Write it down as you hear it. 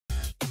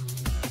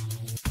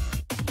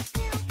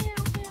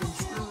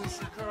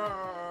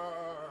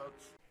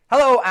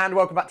Hello and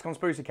welcome back to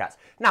Conspiracy Cats.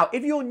 Now,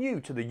 if you're new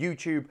to the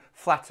YouTube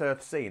flat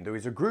earth scene, there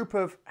is a group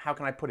of, how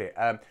can I put it,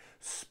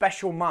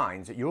 special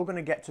minds that you're going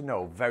to get to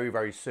know very,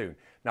 very soon.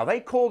 Now, they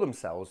call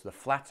themselves the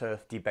Flat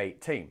Earth Debate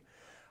Team.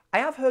 I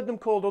have heard them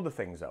called other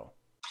things, though.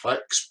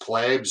 Pricks,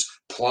 plebs,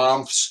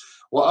 planths,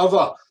 whatever.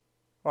 All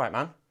right,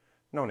 man.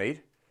 No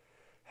need.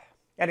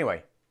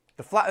 Anyway,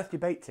 the Flat Earth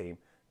Debate Team,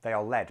 they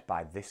are led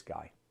by this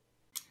guy.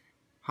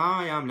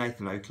 Hi, I'm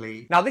Nathan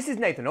Oakley. Now, this is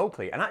Nathan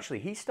Oakley, and actually,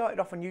 he started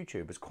off on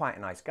YouTube as quite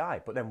a nice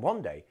guy, but then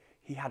one day,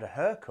 he had a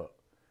haircut,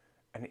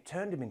 and it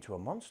turned him into a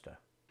monster.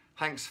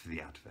 Thanks for the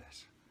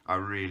advert. I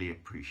really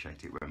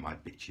appreciate it when my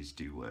bitches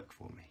do work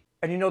for me.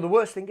 And you know, the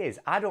worst thing is,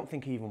 I don't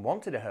think he even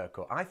wanted a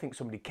haircut. I think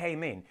somebody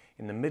came in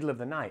the middle of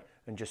the night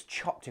and just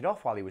chopped it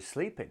off while he was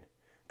sleeping.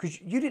 Because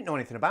you didn't know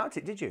anything about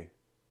it, did you?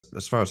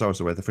 As far as I was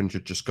aware, the fringe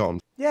had just gone.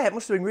 Yeah, it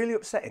must have been really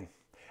upsetting.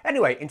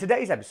 Anyway, in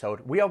today's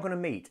episode, we are going to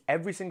meet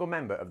every single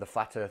member of the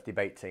Flat Earth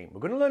Debate Team. We're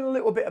going to learn a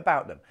little bit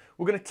about them.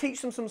 We're going to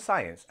teach them some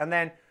science, and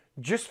then,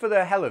 just for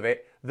the hell of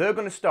it, they're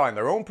going to star in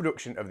their own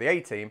production of the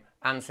A-Team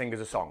and sing us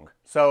a song.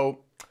 So,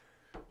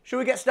 shall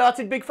we get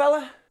started, big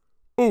fella?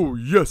 Oh,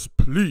 yes,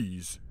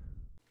 please.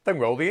 Then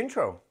roll the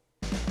intro.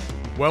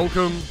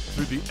 Welcome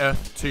to the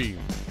F-Team.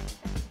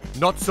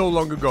 Not so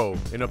long ago,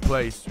 in a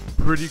place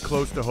pretty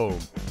close to home,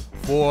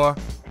 four,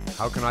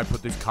 how can I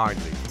put this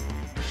kindly,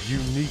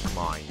 unique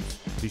minds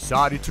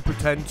decided to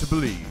pretend to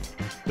believe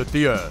that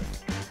the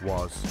Earth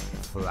was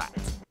flat.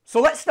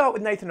 So let's start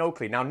with Nathan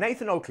Oakley. Now,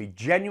 Nathan Oakley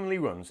genuinely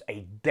runs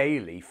a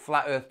daily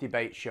Flat Earth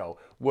debate show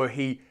where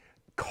he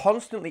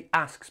constantly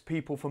asks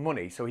people for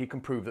money so he can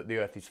prove that the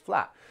Earth is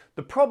flat.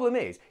 The problem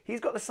is, he's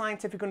got the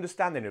scientific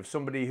understanding of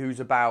somebody who's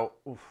about,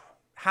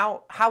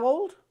 how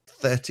old?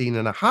 13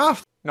 and a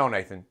half. No,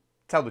 Nathan,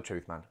 tell the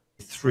truth, man.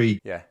 3.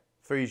 Yeah,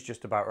 3 is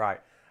just about right,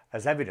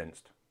 as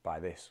evidenced by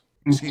this.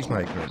 Excuse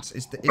my ignorance.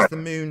 Is the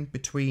moon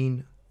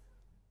between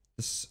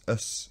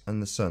us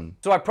and the sun?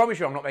 So I promise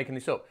you I'm not making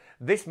this up.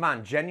 This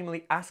man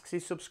genuinely asks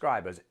his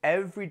subscribers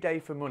every day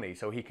for money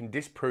so he can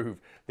disprove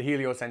the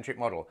heliocentric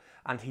model.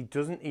 And he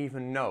doesn't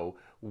even know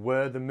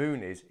where the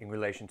moon is in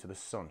relation to the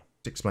sun.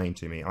 Explain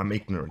to me. I'm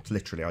ignorant.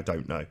 Literally, I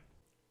don't know.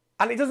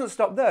 And it doesn't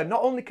stop there.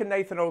 Not only can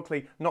Nathan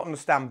Oakley not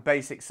understand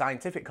basic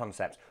scientific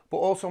concepts, but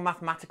also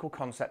mathematical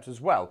concepts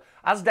as well,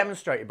 as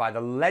demonstrated by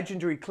the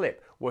legendary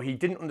clip where he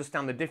didn't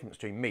understand the difference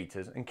between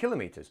meters and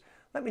kilometers.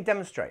 Let me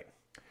demonstrate.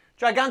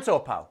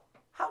 Giganto, pal,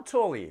 how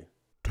tall are you?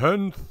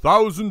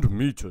 10,000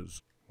 meters.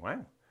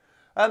 Wow.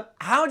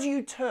 How do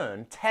you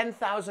turn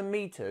 10,000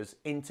 meters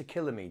into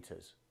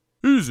kilometers?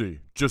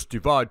 Easy. Just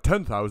divide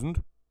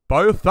 10,000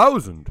 by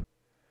 1,000.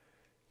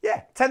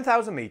 Yeah,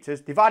 10,000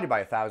 meters divided by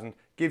 1,000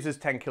 gives us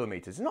 10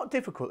 kilometers. It's not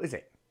difficult, is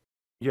it?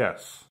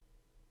 Yes.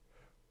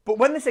 But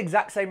when this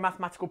exact same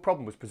mathematical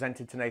problem was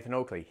presented to Nathan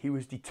Oakley, he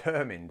was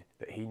determined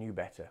that he knew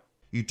better.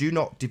 You do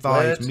not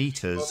divide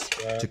meters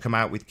to come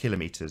out with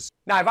kilometers.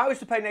 Now, if I was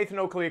to pay Nathan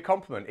Oakley a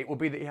compliment, it would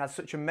be that he has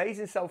such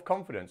amazing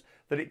self-confidence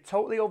that it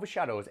totally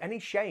overshadows any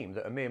shame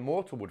that a mere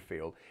mortal would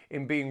feel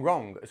in being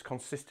wrong as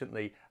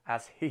consistently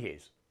as he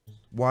is.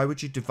 Why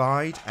would you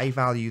divide a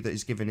value that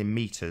is given in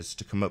meters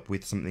to come up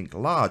with something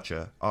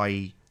larger,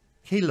 i.e.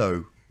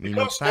 kilo,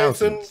 meaning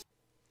thousands?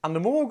 And the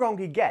more wrong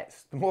he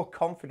gets, the more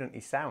confident he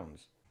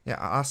sounds. Yeah,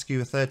 I ask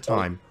you a third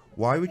time,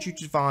 why would you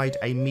divide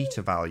a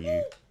meter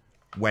value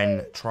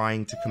when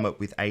trying to come up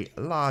with a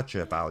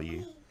larger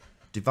value?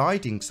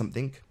 Dividing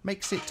something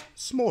makes it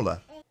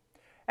smaller.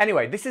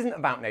 Anyway, this isn't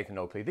about Nathan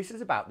Oakley, this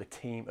is about the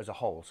team as a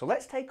whole. So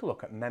let's take a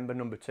look at member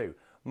number 2.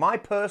 My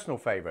personal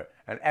favourite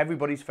and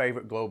everybody's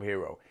favourite globe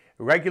hero.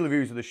 Regular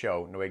viewers of the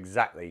show know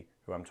exactly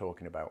who I'm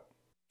talking about.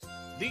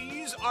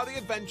 These are the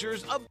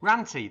adventures of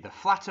Ranty, the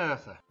Flat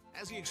Earther.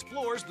 as he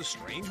explores the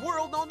strange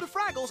world known to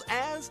Fraggles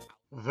as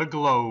the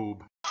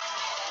globe.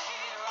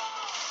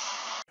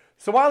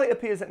 So while it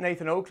appears that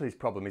Nathan Oakley's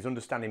problem is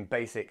understanding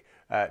basic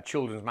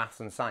children's maths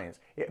and science,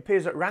 it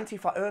appears that Ranty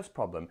Flat Earth's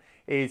problem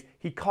is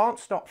he can't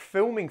stop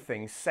filming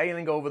things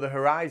sailing over the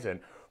horizon,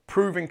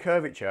 proving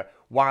curvature,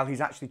 while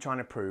he's actually trying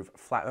to prove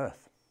flat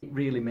Earth. It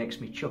really makes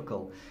me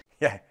chuckle.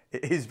 Yeah,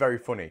 it is very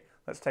funny.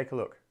 Let's take a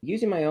look.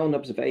 Using my own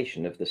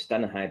observation of the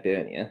Stena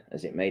Hibernia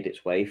as it made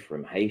its way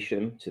from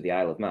Heysham to the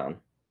Isle of Man,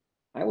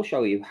 I will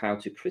show you how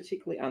to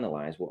critically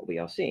analyse what we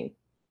are seeing,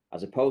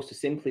 as opposed to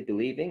simply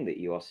believing that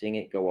you are seeing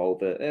it go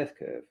over Earth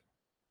curve.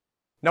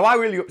 Now, I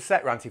really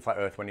upset Ranty Flat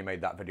Earth when he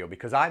made that video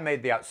because I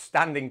made the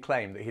outstanding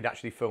claim that he'd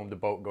actually filmed the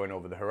boat going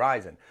over the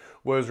horizon.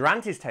 Whereas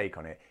Ranty's take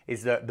on it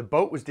is that the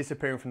boat was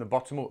disappearing from the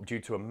bottom up due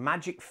to a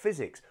magic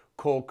physics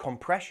called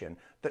compression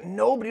that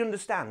nobody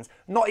understands,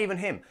 not even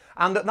him,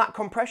 and that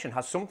compression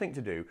has something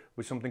to do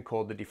with something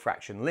called the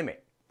diffraction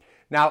limit.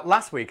 Now,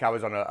 last week I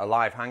was on a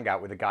live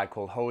hangout with a guy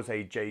called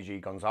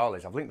JG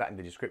Gonzalez. I've linked that in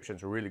the description,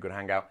 it's a really good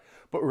hangout.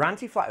 But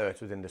Ranty Flat Earth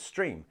was in the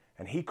stream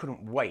and he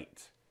couldn't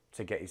wait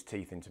to get his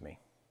teeth into me.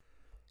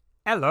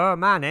 Hello,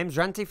 my name's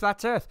Ranty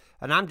Flat Earth,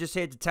 and I'm just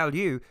here to tell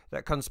you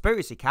that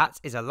Conspiracy Cats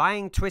is a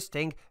lying,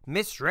 twisting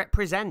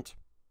misrepresent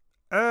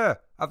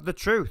of the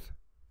truth.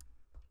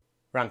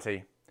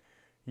 Ranty,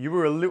 you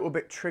were a little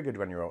bit triggered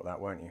when you wrote that,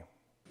 weren't you?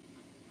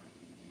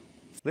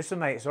 Listen,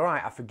 mate, it's all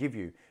right, I forgive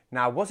you.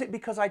 Now, was it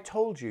because I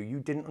told you you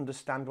didn't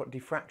understand what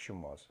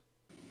diffraction was?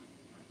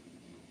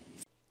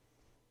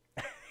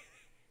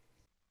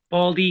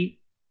 Baldy,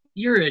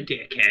 you're a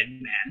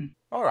dickhead, man.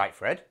 All right,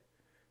 Fred.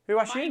 Who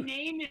asked you? My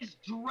name is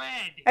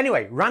Dread.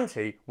 Anyway,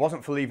 Ranty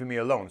wasn't for leaving me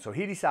alone, so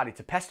he decided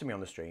to pester me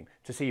on the stream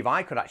to see if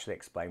I could actually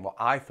explain what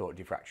I thought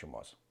diffraction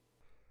was.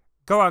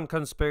 Go on,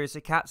 Conspiracy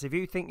Cats. If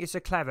you think you're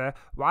so clever,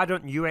 why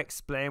don't you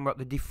explain what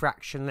the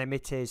diffraction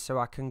limit is so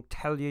I can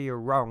tell you you're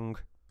wrong?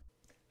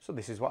 So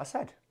this is what I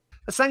said.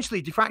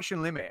 Essentially,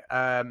 diffraction limit.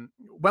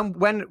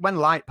 When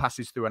light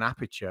passes through an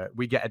aperture,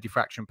 we get a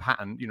diffraction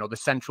pattern. You know, the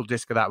central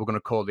disk of that we're going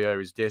to call the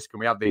Arwijns disk, and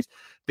we have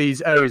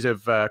these areas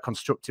of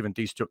constructive and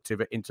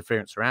destructive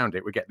interference around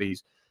it. We get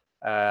these,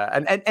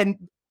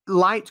 and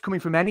light coming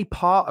from any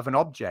part of an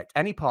object,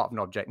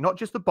 not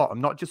just the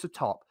bottom, not just the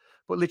top,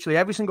 but literally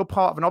every single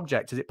part of an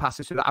object as it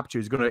passes through the aperture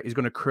is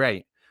going to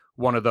create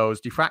one of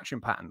those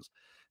diffraction patterns.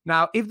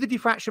 Now, if the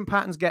diffraction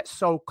patterns get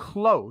so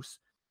close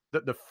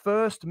that the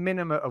first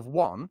minima of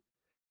one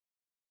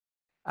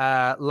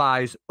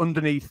lies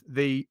underneath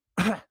the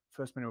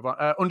first minimum of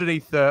one,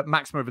 underneath the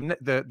maximum of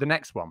the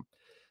next one,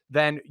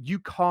 then you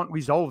can't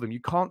resolve them.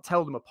 You can't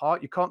tell them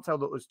apart. You can't tell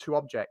that there's two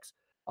objects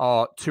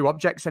are two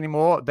objects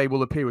anymore. They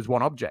will appear as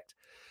one object.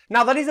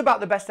 Now, that is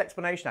about the best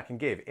explanation I can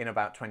give in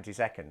about 20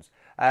 seconds.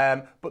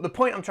 But the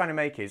point I'm trying to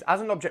make is,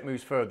 as an object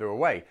moves further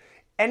away,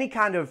 any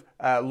kind of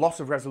loss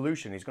of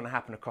resolution is going to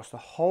happen across the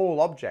whole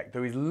object.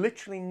 There is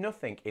literally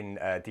nothing in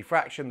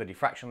diffraction, the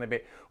diffraction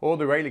limit, or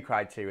the Rayleigh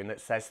criterion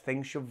that says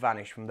things should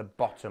vanish from the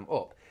bottom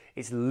up.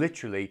 It's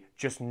literally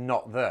just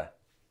not there.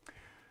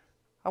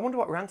 I wonder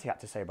what Ranty had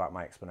to say about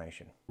my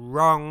explanation.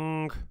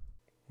 Wrong.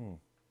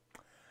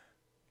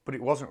 But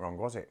it wasn't wrong,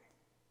 was it?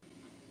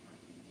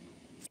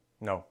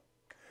 No.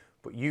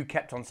 But you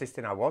kept on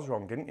insisting I was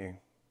wrong, didn't you?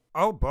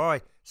 Oh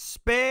boy,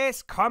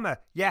 space comma.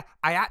 Yeah,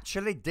 I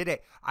actually did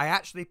it. I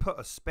actually put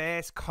a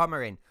space comma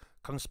in.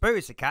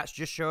 Conspiracy Cats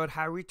just showed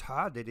how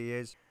retarded he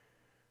is.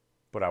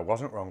 But I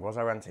wasn't wrong, was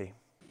I, Ranty?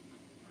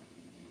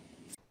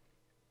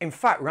 In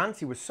fact,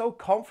 Ranty was so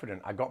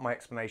confident I got my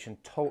explanation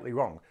totally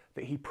wrong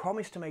that he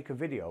promised to make a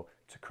video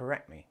to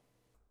correct me.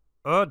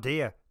 Oh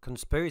dear,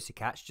 Conspiracy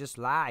Cats just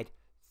lied.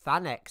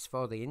 Thanks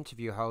for the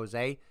interview,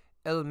 Jose.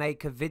 He'll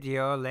make a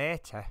video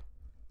later.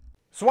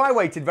 So I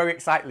waited very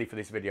excitedly for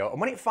this video,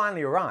 and when it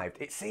finally arrived,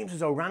 it seems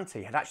as though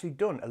Ranty had actually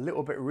done a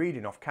little bit of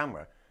reading off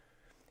camera.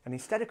 And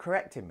instead of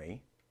correcting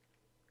me,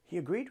 he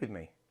agreed with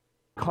me.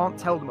 Can't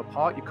tell them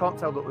apart. You can't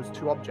tell that there's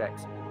two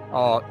objects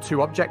are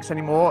two objects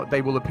anymore.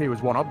 They will appear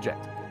as one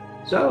object.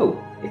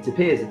 So, it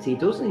appears that he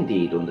does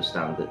indeed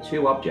understand that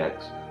two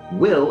objects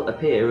will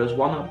appear as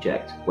one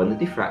object when the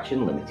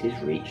diffraction limit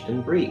is reached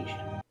and breached.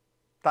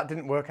 That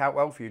didn't work out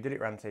well for you, did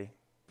it, Ranty?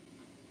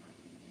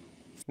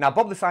 Now,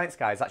 Bob the Science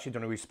Guy has actually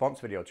done a response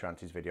video to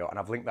Ranty's video, and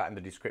I've linked that in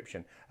the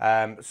description.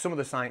 Some of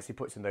the science he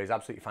puts in there is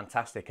absolutely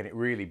fantastic, and it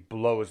really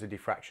blows the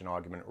diffraction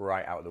argument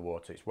right out of the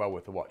water. It's well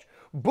worth a watch.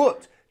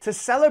 But to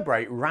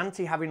celebrate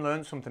Ranty having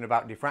learned something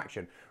about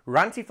diffraction,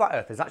 Ranty Flat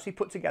Earth has actually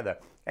put together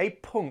a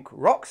punk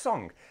rock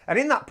song. And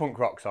in that punk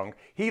rock song,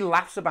 he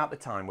laughs about the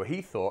time where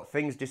he thought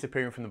things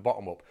disappearing from the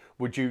bottom up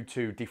were due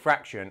to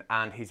diffraction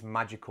and his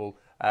magical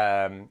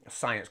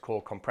science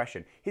called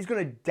compression. He's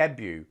going to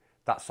debut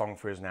that song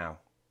for us now.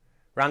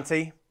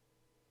 Ranty,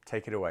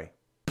 take it away.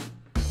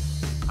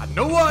 I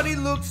know what it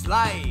looks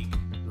like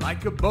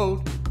a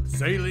boat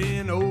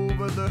sailing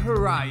over the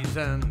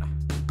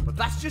horizon. But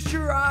that's just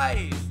your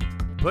eyes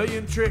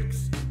playing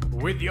tricks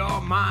with your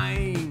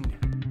mind.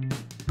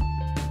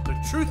 The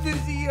truth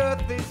is the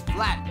earth is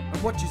flat,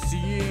 and what you're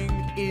seeing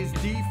is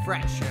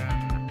diffraction.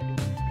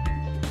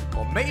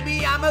 Or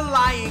maybe I'm a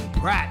lying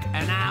brat,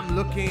 and I'm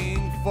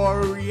looking for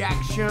a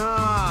reaction.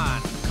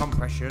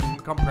 Compression,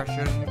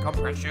 compression,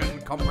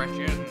 compression,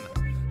 compression.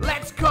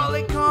 Let's call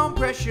it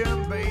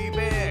compression,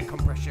 baby.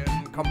 Compression,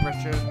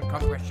 compression,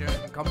 compression,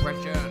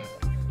 compression.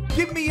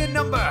 Give me a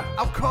number,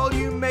 I'll call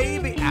you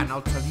maybe. And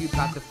I'll tell you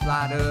about the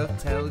flat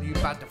earth, tell you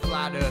about the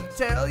flat earth,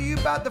 tell you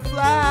about the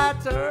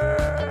flat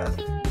earth.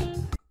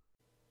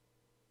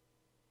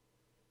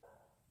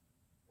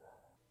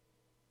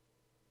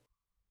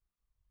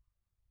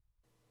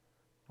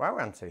 Wow,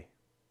 Ranty.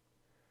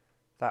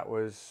 That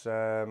was...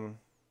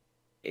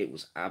 It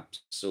was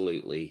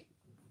absolutely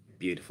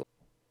beautiful.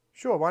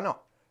 Sure, why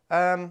not?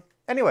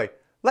 Anyway,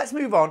 let's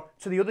move on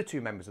to the other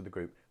two members of the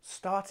group,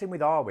 starting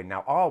with Arwyn.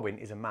 Now,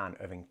 Arwyn is a man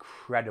of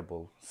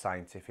incredible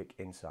scientific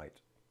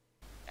insight.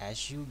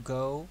 As you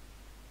go,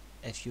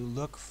 if you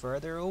look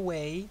further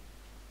away,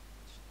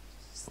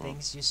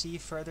 things you see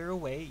further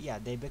away, yeah,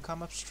 they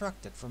become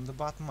obstructed from the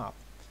bottom up.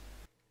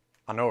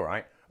 I know,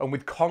 right? And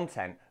with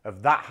content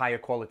of that higher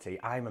quality,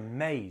 I'm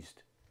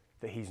amazed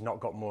that he's not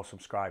got more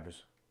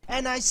subscribers.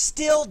 And I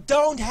still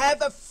don't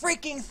have a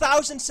freaking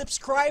 1,000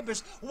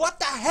 subscribers. What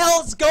the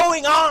hell's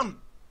going on?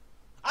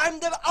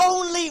 I'm the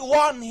only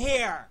one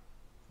here.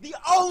 The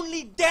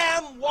only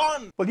damn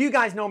one. Well, you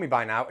guys know me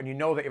by now, and you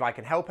know that if I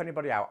can help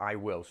anybody out, I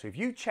will. So if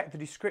you check the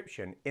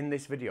description in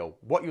this video,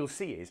 what you'll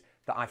see is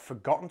that I've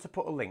forgotten to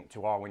put a link to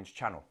Arwijns'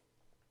 channel.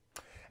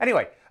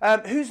 Anyway,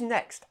 who's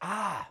next?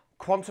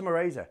 Quantum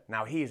Eraser.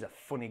 Now, he is a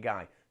funny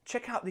guy.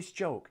 Check out this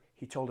joke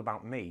he told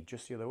about me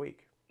just the other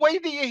week.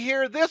 Wait till you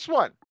hear this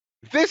one.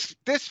 This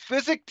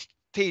physics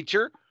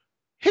teacher,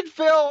 he'd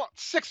fail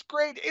 6th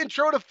grade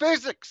intro to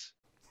physics.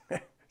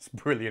 It's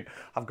brilliant.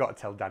 I've got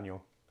to tell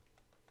Daniel.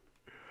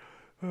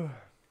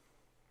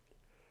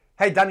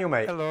 Hey, Daniel,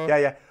 mate. Hello.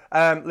 Yeah.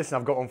 Listen,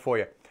 I've got one for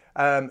you.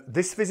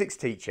 This physics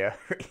teacher,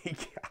 I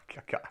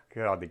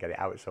can hardly get it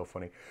out, it's so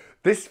funny.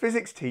 This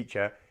physics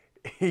teacher,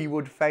 he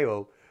would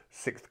fail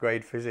 6th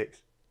grade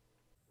physics.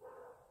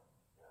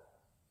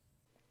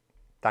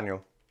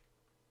 Daniel.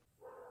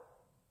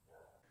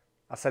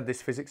 I said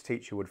this physics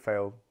teacher would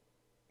fail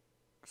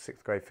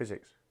 6th grade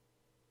physics.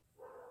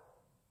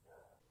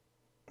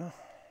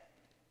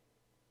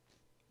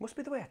 Must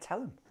be the way I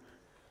tell him.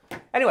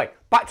 Anyway,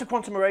 back to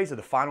Quantum Eraser,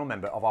 the final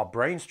member of our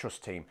Brains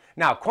Trust team.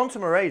 Now,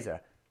 Quantum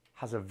Eraser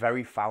has a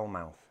very foul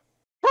mouth.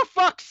 For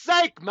fuck's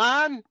sake,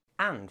 man!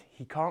 And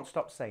he can't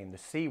stop saying the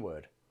C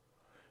word.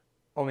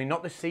 Only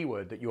not the C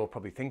word that you're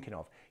probably thinking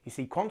of. You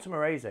see, Quantum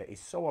Eraser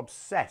is so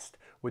obsessed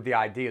with the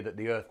idea that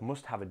the Earth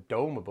must have a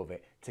dome above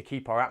it to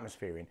keep our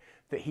atmosphere in,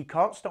 that he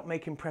can't stop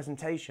making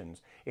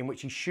presentations in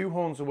which he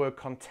shoehorns the word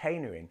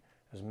container in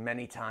as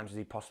many times as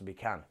he possibly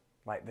can.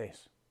 Like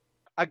this.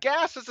 A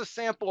gas is a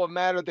sample of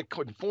matter that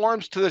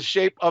conforms to the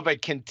shape of a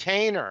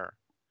container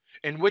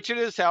in which it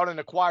is held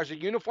and acquires a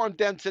uniform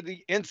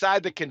density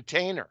inside the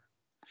container,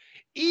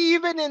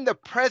 even in the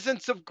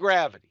presence of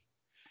gravity,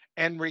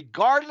 and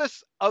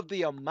regardless of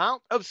the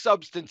amount of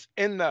substance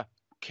in the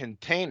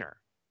container,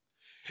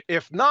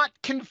 if not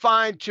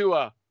confined to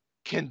a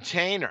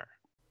container.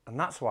 And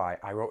that's why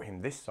I wrote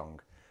him this song,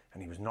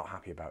 and he was not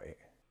happy about it.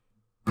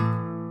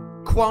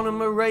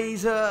 Quantum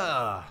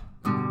Eraser.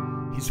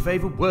 His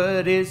favorite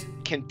word is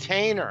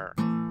container.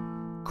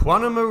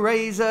 Quantum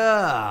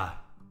Eraser.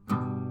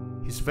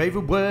 His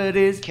favorite word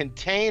is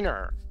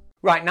container.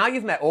 Right, now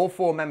you've met all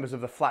 4 members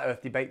of the Flat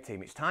Earth debate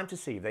team, it's time to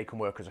see if they can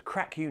work as a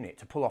crack unit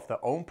to pull off their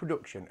own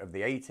production of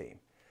the A-Team.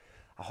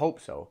 I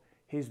hope so.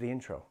 Here's the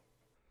intro.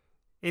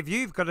 If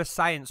you've got a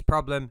science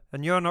problem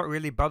and you're not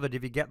really bothered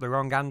if you get the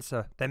wrong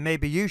answer, then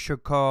maybe you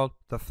should call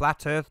the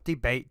Flat Earth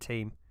debate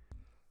team.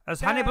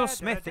 As Hannibal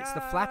Smith, it's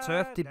the Flat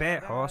Earth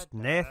debate host,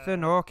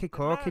 Nathan Orky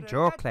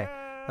Jokley.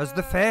 As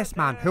the face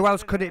man, who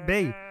else could it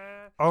be?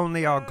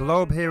 Only our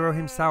globe hero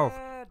himself,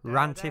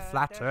 Ranty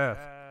Flat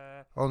Earth.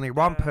 Only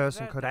one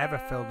person could ever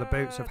fill the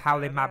boots of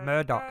Howling Mad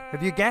Murdoch.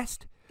 Have you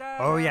guessed?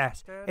 Oh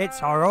yes,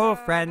 it's our old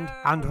friend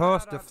and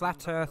host of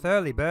Flat Earth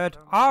Early Bird,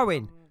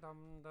 Arwin.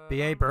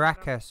 B.A.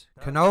 Baracus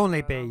can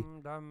only be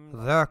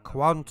the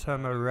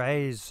Quantum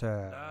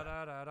Eraser.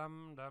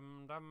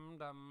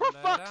 For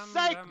fuck's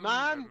sake,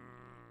 man!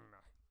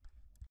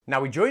 Now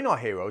we join our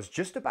heroes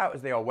just about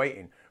as they are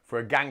waiting for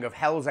a gang of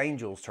Hell's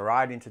Angels to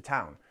ride into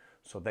town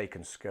so they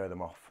can scare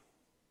them off.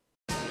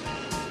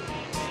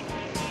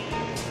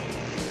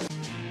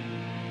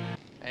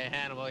 Hey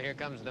Hannibal, here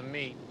comes the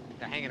meat.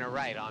 They're hanging a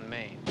right on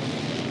Maine.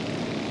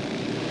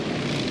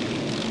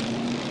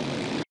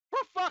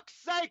 For fuck's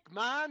sake,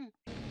 man!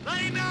 Let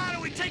him out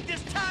or we take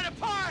this town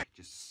apart!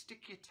 Just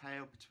stick your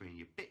tail between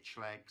your bitch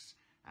legs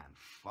and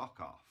fuck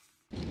off.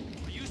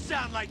 You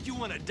sound like you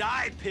want to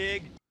die,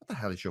 pig. What the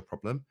hell is your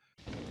problem?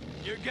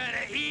 You're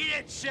gonna eat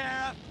it,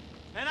 Sheriff!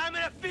 And I'm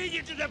gonna feed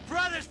you to the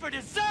brothers for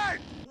dessert!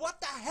 What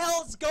the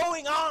hell's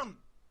going on?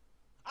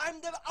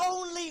 I'm the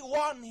only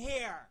one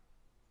here.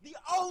 The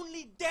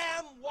only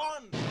damn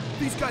one.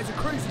 These guys are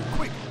crazy.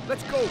 Quick,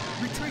 let's go.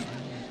 Retreat.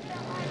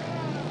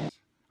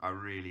 I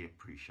really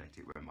appreciate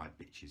it when my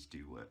bitches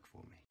do work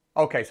for me.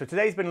 Okay, so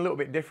today's been a little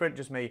bit different,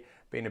 just me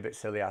being a bit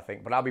silly, I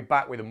think. But I'll be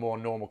back with a more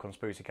normal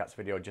Conspiracy Cats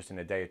video just in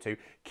a day or two.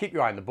 Keep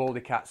your eye on the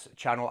Baldy Cats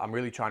channel. I'm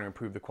really trying to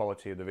improve the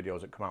quality of the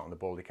videos that come out on the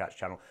Baldy Cats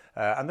channel.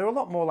 And they're a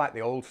lot more like the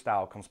old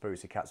style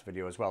Conspiracy Cats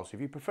video as well. So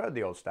if you prefer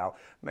the old style,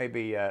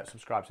 maybe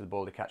subscribe to the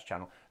Baldy Cats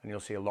channel and you'll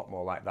see a lot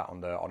more like that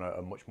on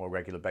a much more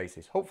regular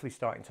basis. Hopefully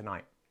starting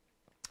tonight.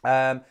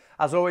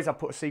 As always, I'll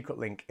put a secret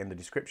link in the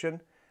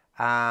description.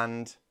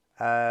 And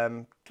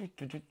yeah,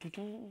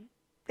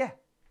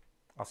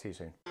 I'll see you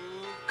soon.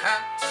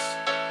 Cats,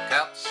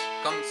 cats,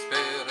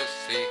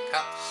 conspiracy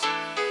cats.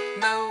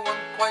 No one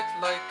quite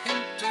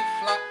liking to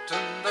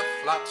flatten the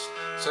flats.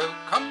 So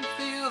come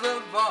feel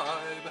the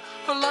vibe,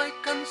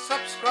 like and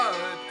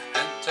subscribe,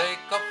 and take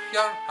off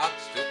your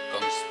hats to